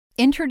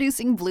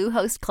Introducing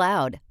Bluehost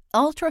Cloud,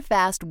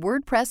 ultra-fast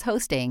WordPress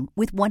hosting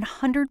with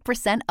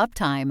 100%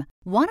 uptime.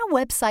 Want a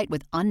website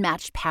with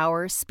unmatched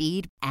power,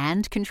 speed,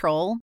 and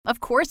control? Of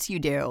course you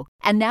do.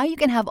 And now you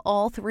can have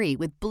all three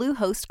with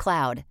Bluehost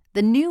Cloud,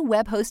 the new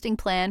web hosting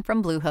plan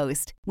from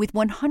Bluehost. With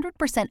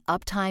 100%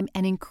 uptime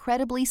and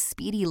incredibly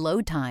speedy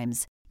load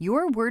times,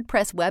 your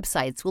WordPress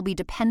websites will be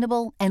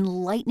dependable and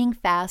lightning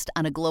fast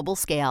on a global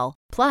scale.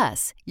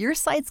 Plus, your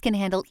sites can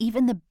handle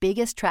even the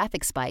biggest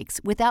traffic spikes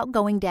without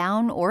going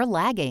down or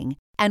lagging.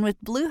 And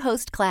with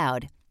Bluehost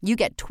Cloud, you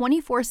get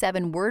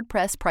 24/7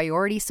 WordPress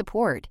priority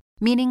support,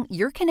 meaning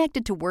you're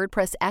connected to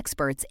WordPress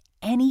experts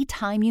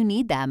anytime you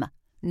need them.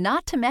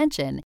 Not to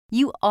mention,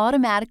 you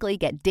automatically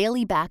get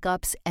daily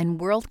backups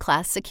and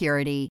world-class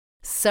security.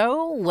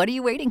 So, what are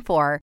you waiting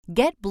for?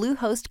 Get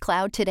Bluehost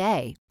Cloud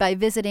today by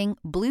visiting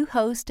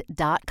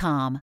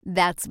Bluehost.com.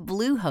 That's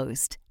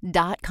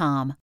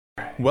Bluehost.com.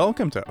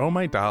 Welcome to Oh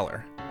My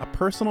Dollar, a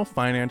personal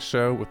finance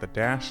show with a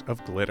dash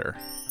of glitter.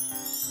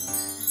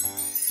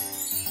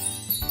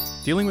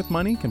 Dealing with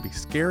money can be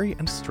scary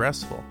and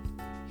stressful.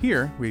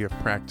 Here, we have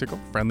practical,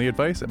 friendly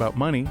advice about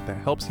money that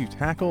helps you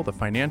tackle the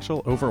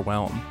financial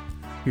overwhelm.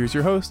 Here's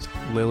your host,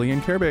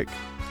 Lillian Kerbick.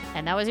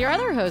 And that was your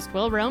other host,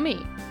 Will Romy.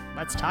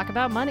 Let's talk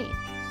about money.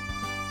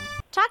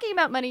 Talking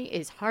about money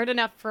is hard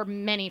enough for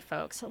many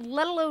folks,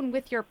 let alone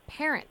with your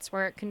parents,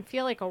 where it can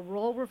feel like a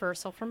role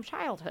reversal from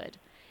childhood.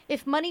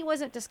 If money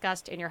wasn't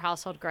discussed in your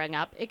household growing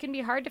up, it can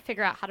be hard to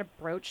figure out how to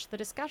broach the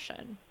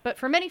discussion. But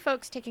for many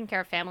folks, taking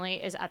care of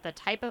family is at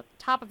the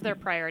top of their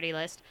priority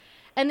list,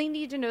 and they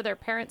need to know their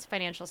parents'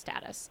 financial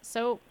status.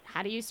 So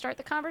how do you start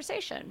the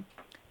conversation?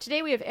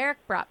 Today we have Eric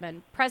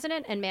Brotman,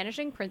 President and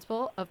Managing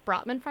Principal of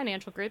Brotman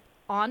Financial Group,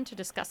 on to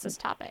discuss this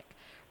topic.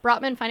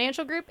 Brotman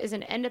Financial Group is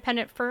an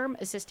independent firm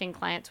assisting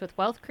clients with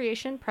wealth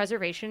creation,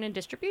 preservation, and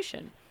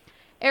distribution.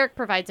 Eric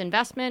provides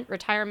investment,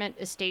 retirement,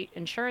 estate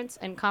insurance,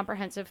 and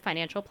comprehensive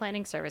financial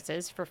planning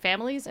services for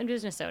families and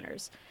business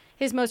owners.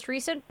 His most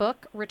recent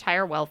book,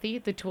 Retire Wealthy: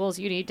 The Tools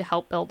You Need to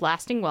Help Build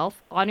Lasting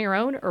Wealth on Your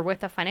Own or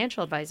with a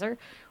Financial Advisor,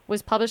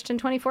 was published in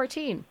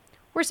 2014.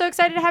 We're so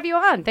excited to have you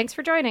on. Thanks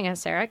for joining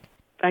us, Eric.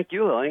 Thank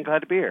you, Lillian.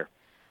 Glad to be here.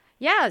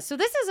 Yeah, so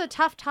this is a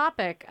tough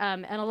topic,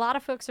 and a lot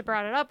of folks have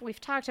brought it up.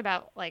 We've talked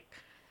about,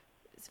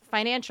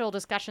 financial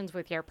discussions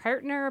with your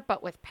partner,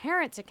 but with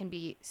parents, it can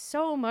be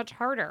so much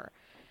harder.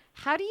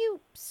 How do you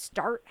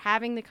start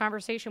having the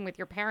conversation with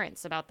your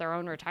parents about their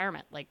own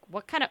retirement?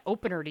 What kind of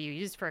opener do you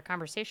use for a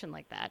conversation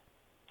like that?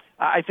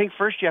 I think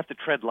first you have to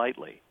tread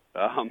lightly.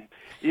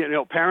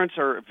 Parents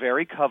are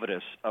very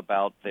covetous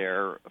about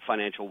their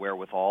financial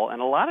wherewithal,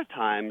 and a lot of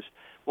times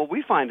what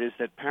we find is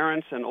that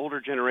parents and older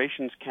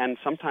generations can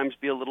sometimes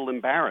be a little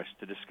embarrassed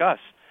to discuss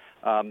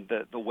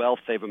the wealth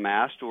they've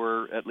amassed,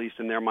 or at least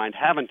in their mind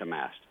haven't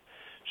amassed.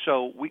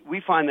 So we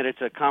find that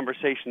it's a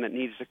conversation that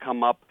needs to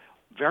come up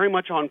very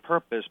much on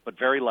purpose, but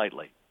very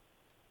lightly.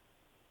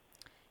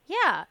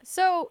 Yeah.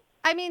 So,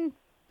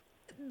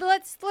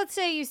 let's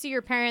say you see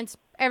your parents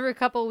every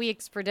couple of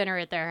weeks for dinner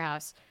at their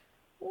house.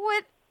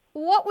 What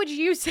would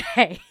you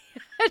say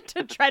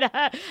to try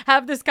to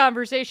have this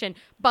conversation?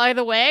 By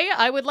the way,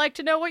 I would like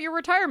to know what your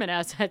retirement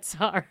assets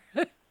are.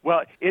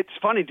 Well, it's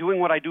funny, doing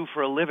what I do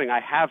for a living,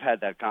 I have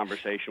had that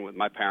conversation with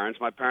my parents.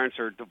 My parents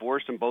are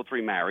divorced and both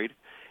remarried,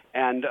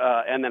 and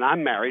then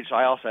I'm married, so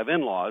I also have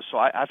in-laws. So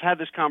I've had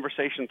this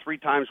conversation 3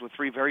 times with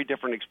 3 very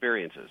different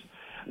experiences,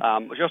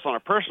 just on a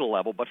personal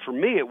level. But for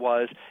me, it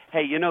was,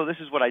 hey, this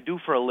is what I do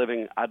for a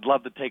living. I'd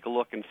love to take a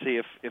look and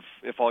see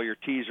if all your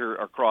T's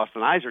are crossed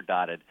and I's are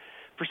dotted.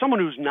 For someone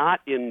who's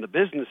not in the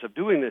business of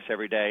doing this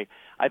every day,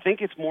 I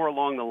think it's more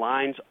along the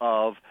lines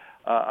of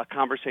a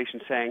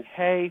conversation saying,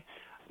 hey,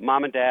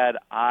 Mom and Dad,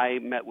 I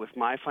met with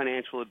my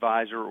financial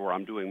advisor, or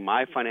I'm doing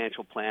my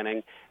financial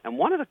planning, and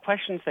one of the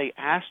questions they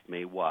asked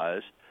me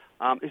was,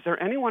 is there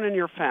anyone in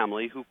your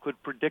family who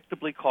could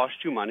predictably cost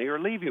you money or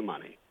leave you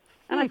money?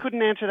 And I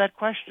couldn't answer that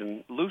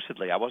question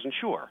lucidly. I wasn't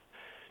sure.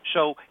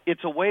 So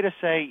it's a way to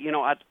say,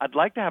 I'd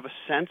like to have a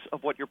sense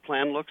of what your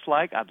plan looks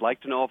like. I'd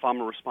like to know if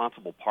I'm a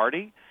responsible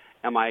party.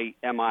 Am I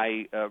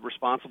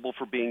responsible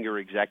for being your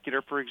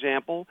executor, for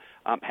example?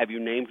 Have you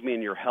named me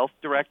in your health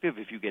directive?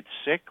 If you get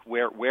sick,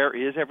 where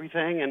is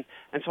everything? And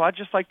so I'd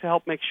just like to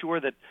help make sure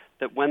that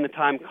when the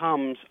time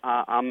comes,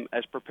 I'm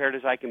as prepared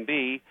as I can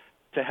be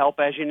to help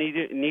as you need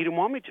and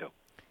want me to.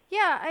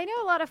 Yeah, I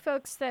know a lot of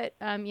folks that,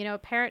 a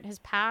parent has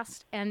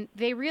passed and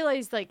they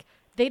realize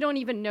they don't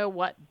even know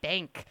what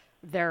bank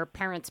their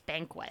parents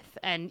bank with.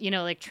 And,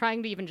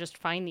 trying to even just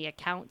find the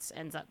accounts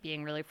ends up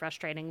being really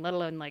frustrating, let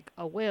alone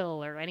a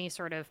will or any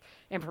sort of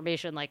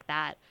information like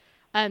that.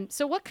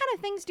 So what kind of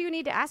things do you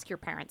need to ask your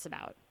parents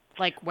about?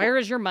 Where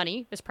is your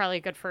money is probably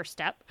a good first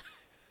step.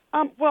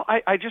 Well,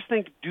 I just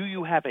think, do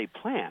you have a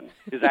plan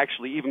is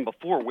actually even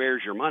before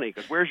where's your money,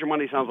 because where's your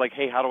money sounds like,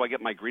 hey, how do I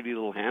get my greedy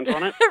little hands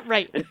on it?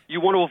 Right. And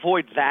you want to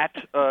avoid that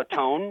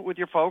tone with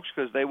your folks,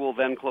 because they will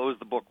then close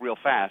the book real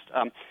fast.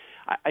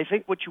 I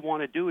think what you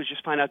want to do is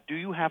just find out, do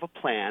you have a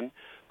plan?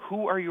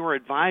 Who are your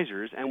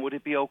advisors? And would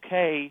it be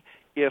okay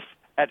if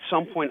at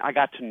some point I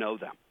got to know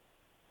them?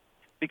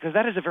 because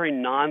that is a very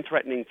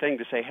non-threatening thing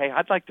to say, hey,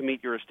 I'd like to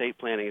meet your estate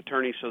planning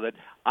attorney so that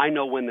I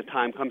know when the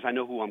time comes, I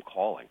know who I'm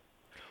calling.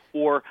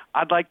 Or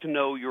I'd like to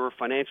know your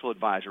financial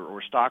advisor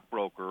or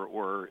stockbroker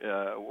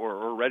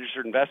or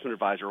registered investment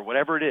advisor or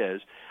whatever it is.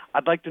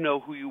 I'd like to know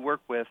who you work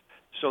with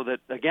so that,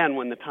 again,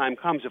 when the time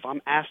comes, if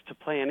I'm asked to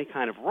play any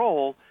kind of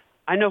role,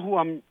 I know who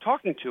I'm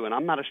talking to, and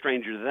I'm not a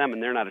stranger to them,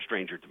 and they're not a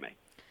stranger to me.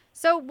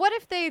 So what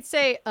if they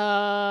say,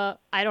 I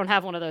don't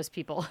have one of those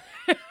people?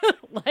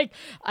 Like,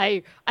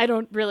 I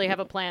don't really have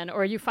a plan.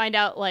 Or you find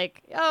out,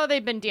 like, oh,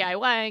 they've been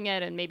DIYing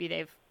it, and maybe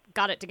they've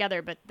got it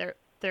together, but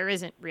there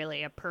isn't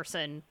really an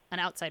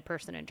outside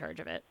person in charge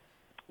of it.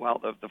 Well,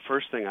 the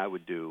first thing I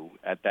would do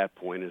at that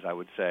point is I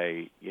would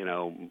say,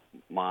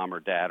 mom or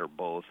dad or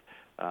both,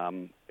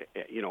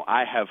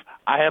 I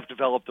have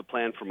developed a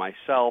plan for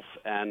myself,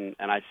 and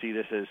I see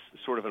this as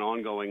sort of an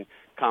ongoing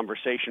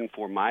conversation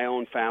for my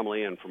own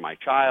family and for my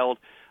child.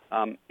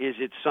 Is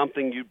it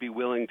something you'd be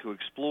willing to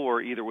explore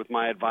either with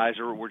my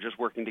advisor or we're just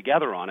working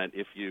together on it?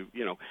 If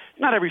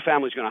not every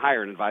family is going to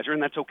hire an advisor,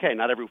 and that's okay.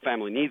 Not every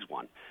family needs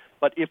one.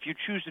 But if you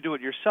choose to do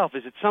it yourself,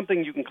 is it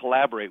something you can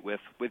collaborate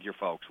with your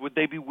folks? Would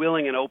they be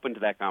willing and open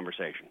to that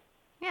conversation?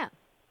 Yeah.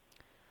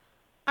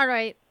 All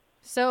right.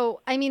 So,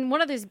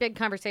 one of these big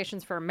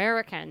conversations for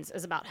Americans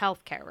is about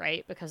healthcare,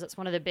 right? Because it's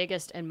one of the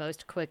biggest and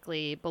most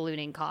quickly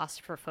ballooning costs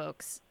for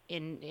folks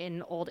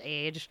in old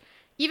age,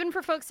 even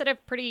for folks that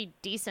have pretty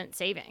decent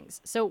savings.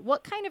 So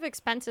what kind of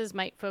expenses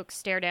might folks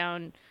stare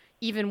down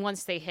even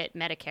once they hit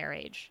Medicare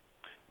age?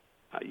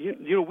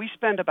 We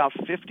spend about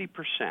 50%.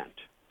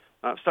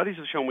 Studies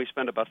have shown we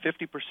spend about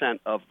 50%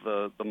 of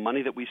the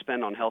money that we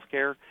spend on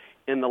healthcare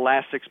in the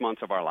last 6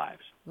 months of our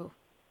lives. Ooh.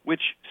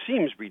 Which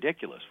seems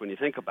ridiculous when you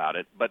think about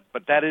it, but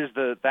that is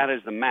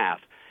the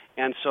math.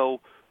 And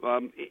so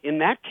in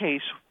that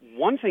case,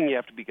 one thing you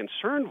have to be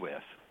concerned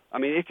with,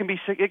 it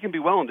can be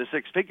well into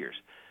six figures.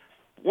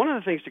 One of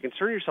the things to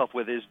concern yourself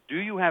with is, do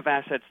you have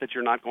assets that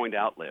you're not going to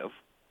outlive?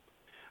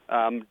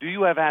 Do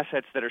you have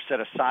assets that are set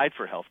aside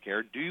for health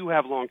care? Do you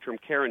have long-term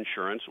care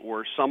insurance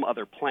or some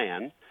other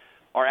plan?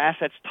 Are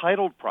assets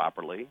titled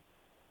properly?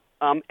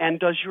 And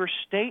does your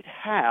state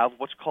have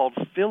what's called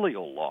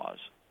filial laws?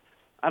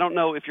 I don't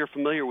know if you're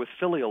familiar with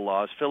filial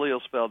laws.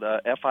 Filial spelled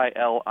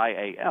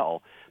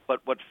F-I-L-I-A-L.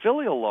 But what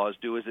filial laws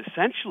do is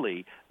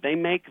essentially they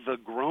make the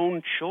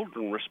grown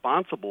children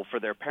responsible for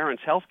their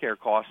parents' health care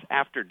costs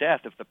after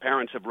death if the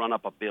parents have run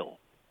up a bill.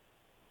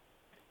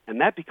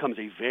 And that becomes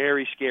a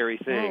very scary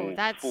thing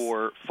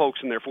for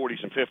folks in their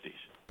 40s and 50s.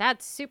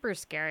 That's super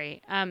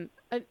scary.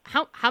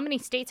 How many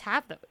states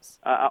have those?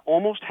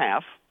 Almost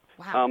half.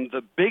 Wow.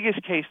 The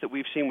biggest case that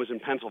we've seen was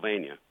in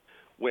Pennsylvania,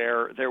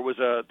 where there was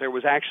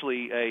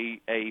actually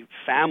a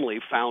family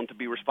found to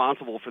be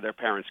responsible for their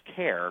parents'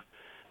 care,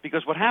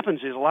 because what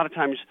happens is a lot of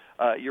times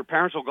your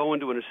parents will go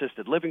into an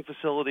assisted living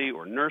facility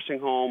or nursing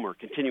home or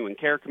continuing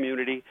care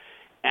community,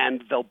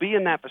 and they'll be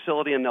in that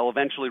facility and they'll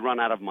eventually run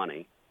out of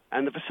money,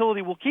 and the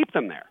facility will keep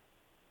them there.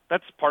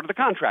 That's part of the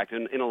contract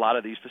in a lot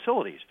of these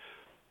facilities.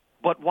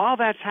 But while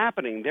that's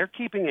happening, they're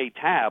keeping a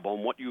tab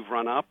on what you've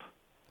run up.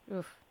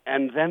 Oof.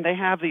 And then they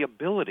have the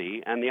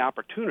ability and the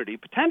opportunity,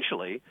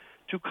 potentially,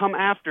 to come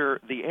after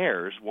the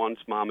heirs once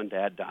mom and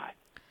dad die.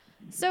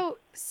 So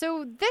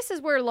this is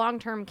where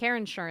long-term care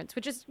insurance,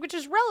 which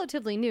is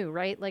relatively new,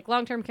 right? Like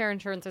long-term care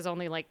insurance is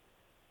only like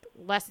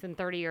less than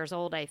 30 years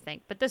old, I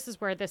think. But this is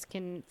where this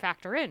can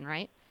factor in,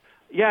 right?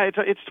 Yeah,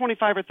 it's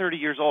 25 or 30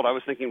 years old. I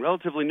was thinking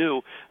relatively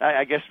new.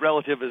 I guess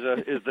relative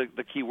is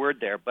the key word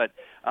there. But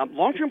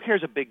long-term care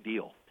is a big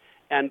deal.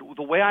 And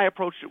the way I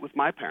approached it with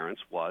my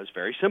parents was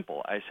very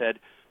simple. I said,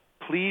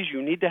 please,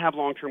 you need to have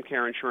long-term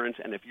care insurance,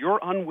 and if you're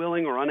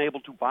unwilling or unable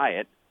to buy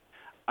it,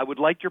 I would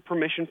like your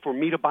permission for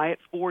me to buy it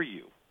for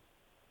you.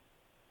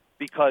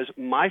 Because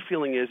my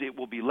feeling is it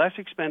will be less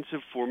expensive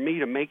for me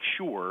to make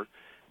sure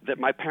that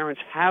my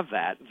parents have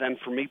that than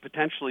for me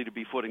potentially to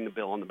be footing the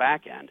bill on the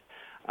back end.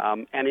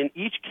 And in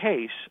each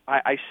case,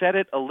 I said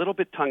it a little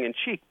bit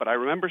tongue-in-cheek, but I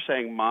remember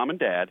saying, Mom and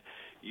Dad,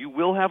 you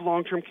will have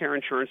long-term care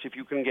insurance if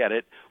you can get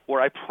it,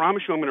 or I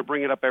promise you I'm going to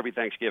bring it up every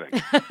Thanksgiving.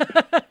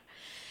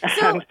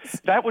 And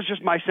that was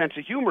just my sense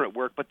of humor at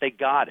work, but they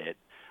got it.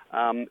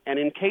 And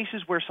in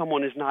cases where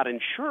someone is not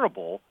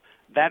insurable,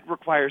 that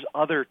requires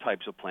other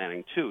types of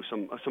planning, too,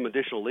 some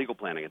additional legal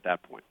planning at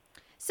that point.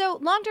 So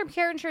long-term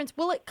care insurance,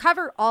 will it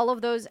cover all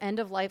of those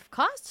end-of-life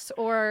costs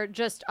or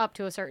just up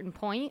to a certain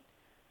point?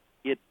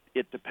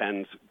 It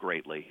depends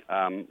greatly.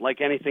 Like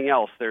anything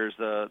else, there's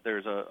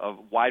a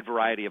wide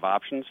variety of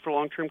options for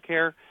long-term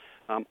care.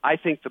 I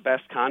think the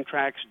best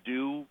contracts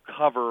do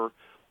cover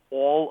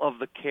all of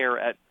the care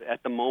at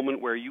the moment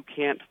where you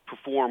can't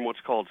perform what's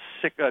called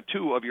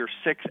 2 of your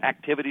 6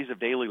 activities of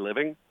daily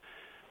living.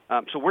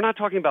 So we're not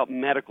talking about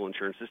medical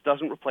insurance. This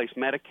doesn't replace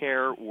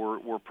Medicare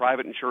or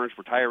private insurance,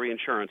 retiree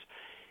insurance.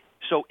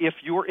 So if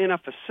you're in a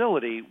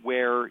facility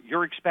where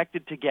you're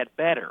expected to get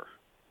better,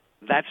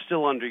 that's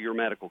still under your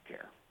medical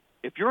care.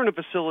 If you're in a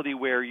facility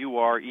where you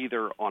are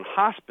either on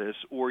hospice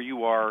or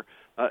you are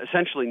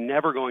essentially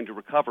never going to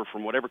recover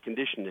from whatever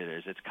condition it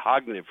is, it's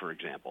cognitive, for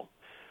example,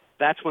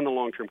 that's when the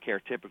long-term care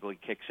typically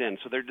kicks in.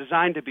 So they're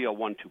designed to be a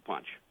 1-2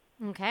 punch.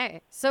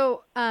 Okay.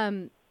 So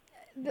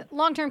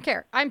long-term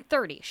care, I'm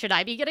 30. Should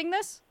I be getting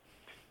this?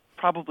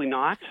 Probably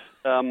not.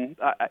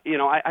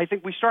 I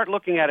think we start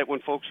looking at it when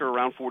folks are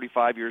around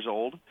 45 years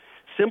old,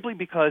 simply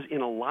because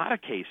in a lot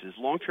of cases,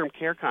 long-term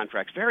care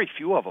contracts, very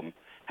few of them,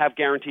 have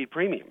guaranteed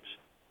premiums,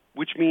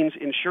 which means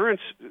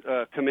insurance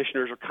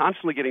commissioners are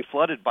constantly getting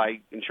flooded by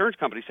insurance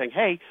companies saying,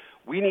 hey,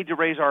 we need to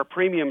raise our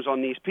premiums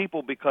on these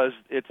people because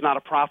it's not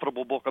a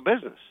profitable book of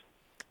business.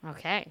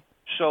 Okay.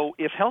 So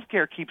if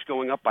healthcare keeps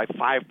going up by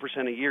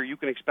 5% a year, you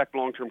can expect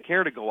long-term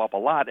care to go up a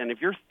lot. And if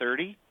you're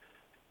 30,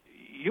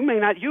 you may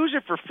not use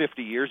it for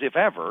 50 years, if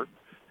ever.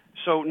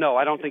 So, no,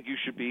 I don't think you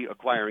should be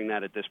acquiring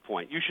that at this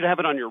point. You should have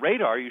it on your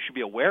radar. You should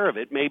be aware of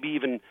it, maybe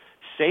even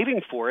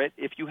saving for it.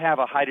 If you have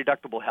a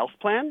high-deductible health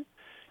plan,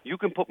 you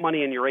can put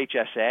money in your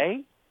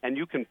HSA, and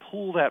you can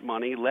pool that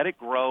money, let it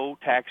grow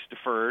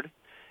tax-deferred,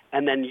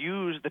 and then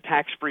use the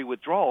tax-free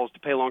withdrawals to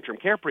pay long-term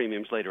care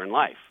premiums later in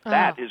life.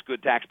 That is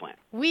good tax plan.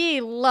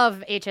 We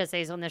love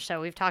HSAs on this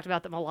show. We've talked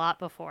about them a lot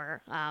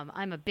before.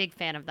 I'm a big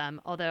fan of them,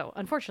 although,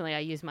 unfortunately, I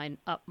use mine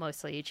up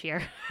mostly each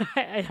year.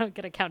 I don't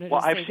get accounted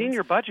as savings. Well, I've seen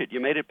your budget.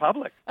 You made it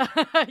public.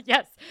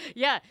 Yes.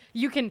 Yeah.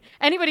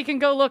 Anybody can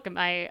go look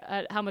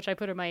at how much I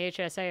put in my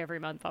HSA every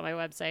month on my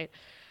website.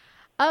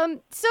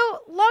 So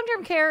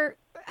long-term care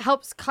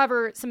helps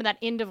cover some of that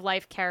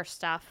end-of-life care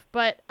stuff,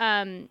 but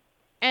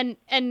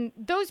and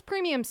those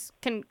premiums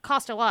can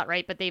cost a lot,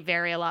 right? But they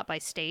vary a lot by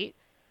state.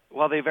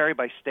 Well, they vary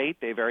by state.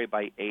 They vary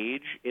by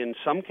age. In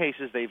some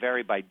cases, they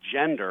vary by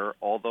gender,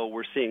 although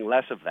we're seeing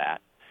less of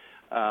that.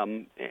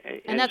 And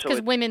that's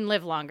because women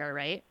live longer,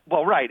 right?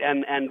 Well, right.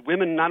 And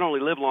women not only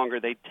live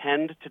longer, they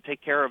tend to take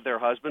care of their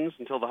husbands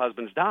until the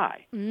husbands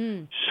die.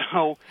 Mm.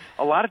 So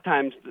a lot of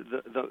times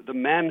the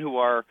men who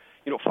are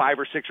 5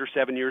 or 6 or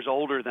 7 years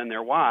older than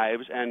their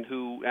wives, and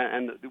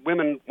the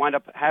women wind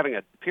up having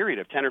a period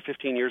of 10 or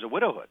 15 years of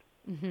widowhood.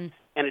 Mm-hmm.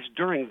 And it's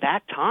during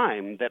that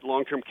time that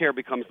long-term care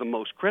becomes the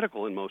most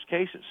critical in most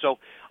cases. So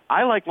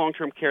I like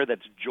long-term care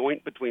that's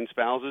joint between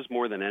spouses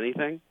more than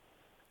anything,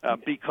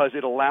 because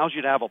it allows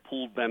you to have a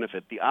pooled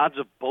benefit. The odds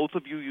of both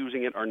of you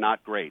using it are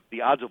not great.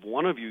 The odds of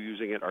one of you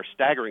using it are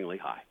staggeringly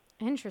high.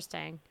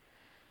 Interesting.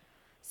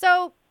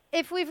 So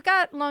if we've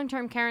got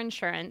long-term care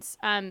insurance,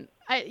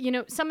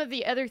 some of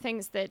the other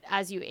things that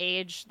as you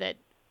age that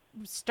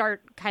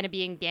start kind of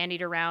being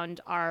bandied around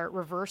are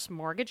reverse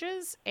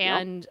mortgages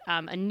and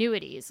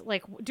annuities.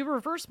 Like, do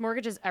reverse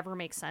mortgages ever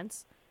make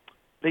sense?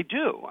 They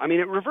do. I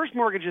mean, reverse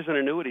mortgages and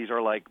annuities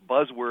are like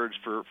buzzwords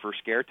for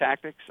scare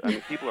tactics. I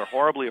mean, people are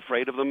horribly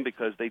afraid of them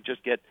because they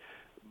just get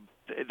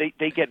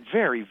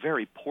very,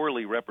 very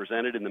poorly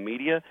represented in the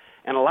media,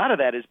 and a lot of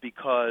that is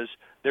because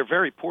they're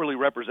very poorly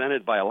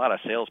represented by a lot of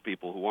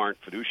salespeople who aren't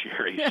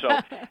fiduciaries. So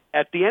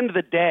at the end of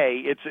the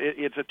day,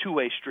 it's a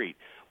two-way street.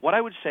 What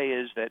I would say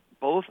is that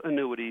both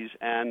annuities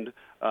and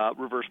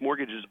reverse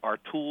mortgages are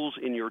tools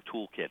in your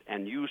toolkit,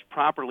 and used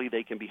properly,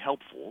 they can be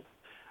helpful.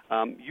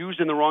 Used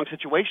in the wrong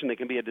situation, they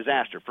can be a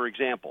disaster. For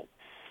example,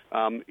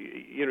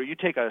 you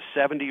take a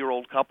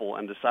 70-year-old couple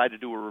and decide to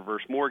do a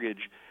reverse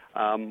mortgage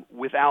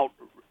without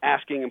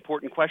asking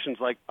important questions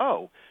like,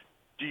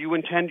 do you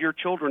intend your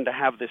children to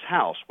have this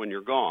house when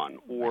you're gone?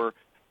 Or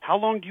how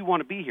long do you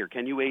want to be here?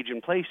 Can you age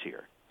in place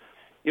here?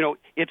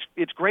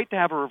 It's great to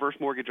have a reverse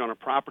mortgage on a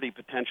property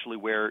potentially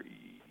where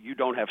you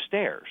don't have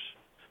stairs,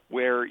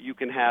 where you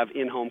can have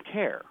in-home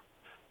care,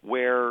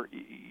 where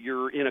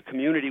you're in a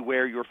community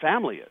where your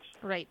family is.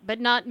 Right, but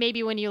not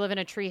maybe when you live in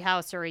a tree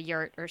house or a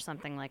yurt or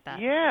something like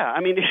that. Yeah, I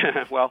mean,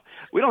 well,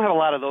 we don't have a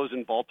lot of those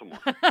in Baltimore,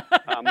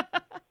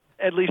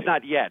 at least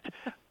not yet.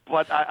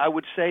 But I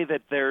would say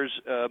that there's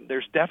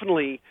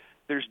definitely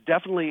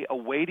a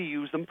way to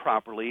use them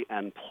properly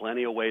and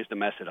plenty of ways to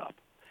mess it up.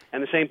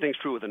 And the same thing's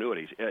true with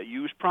annuities.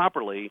 Used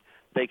properly,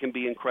 they can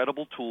be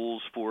incredible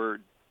tools for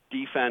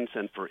defense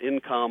and for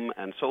income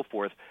and so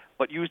forth.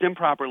 But used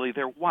improperly,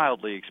 they're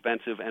wildly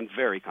expensive and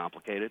very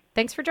complicated.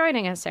 Thanks for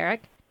joining us,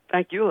 Eric.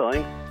 Thank you,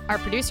 Lily. Our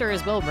producer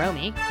is Will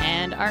Romy,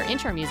 and our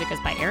intro music is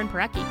by Aaron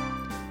Parecki.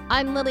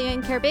 I'm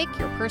Lillian Kerbake,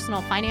 your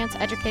personal finance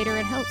educator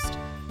and host.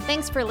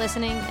 Thanks for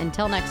listening.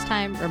 Until next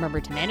time, remember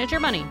to manage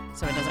your money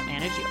so it doesn't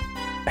manage you.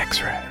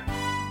 X-ray.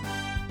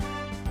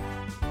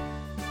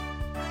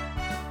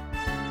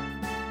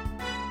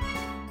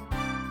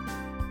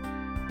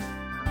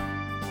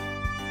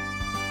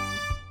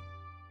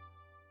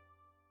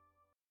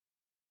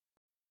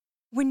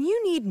 When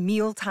you need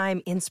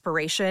mealtime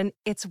inspiration,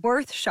 it's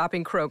worth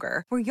shopping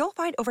Kroger, where you'll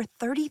find over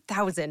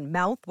 30,000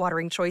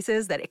 mouth-watering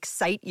choices that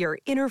excite your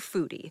inner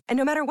foodie. And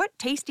no matter what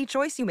tasty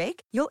choice you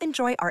make, you'll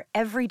enjoy our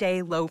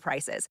everyday low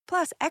prices,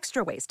 plus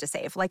extra ways to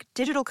save, like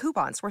digital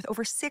coupons worth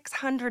over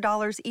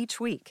 $600 each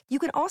week. You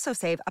can also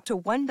save up to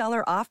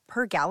 $1 off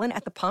per gallon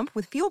at the pump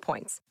with fuel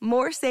points.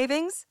 More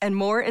savings and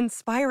more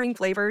inspiring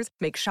flavors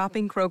make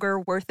shopping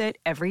Kroger worth it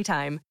every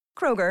time.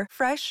 Kroger,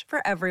 fresh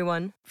for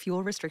everyone.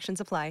 Fuel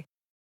restrictions apply.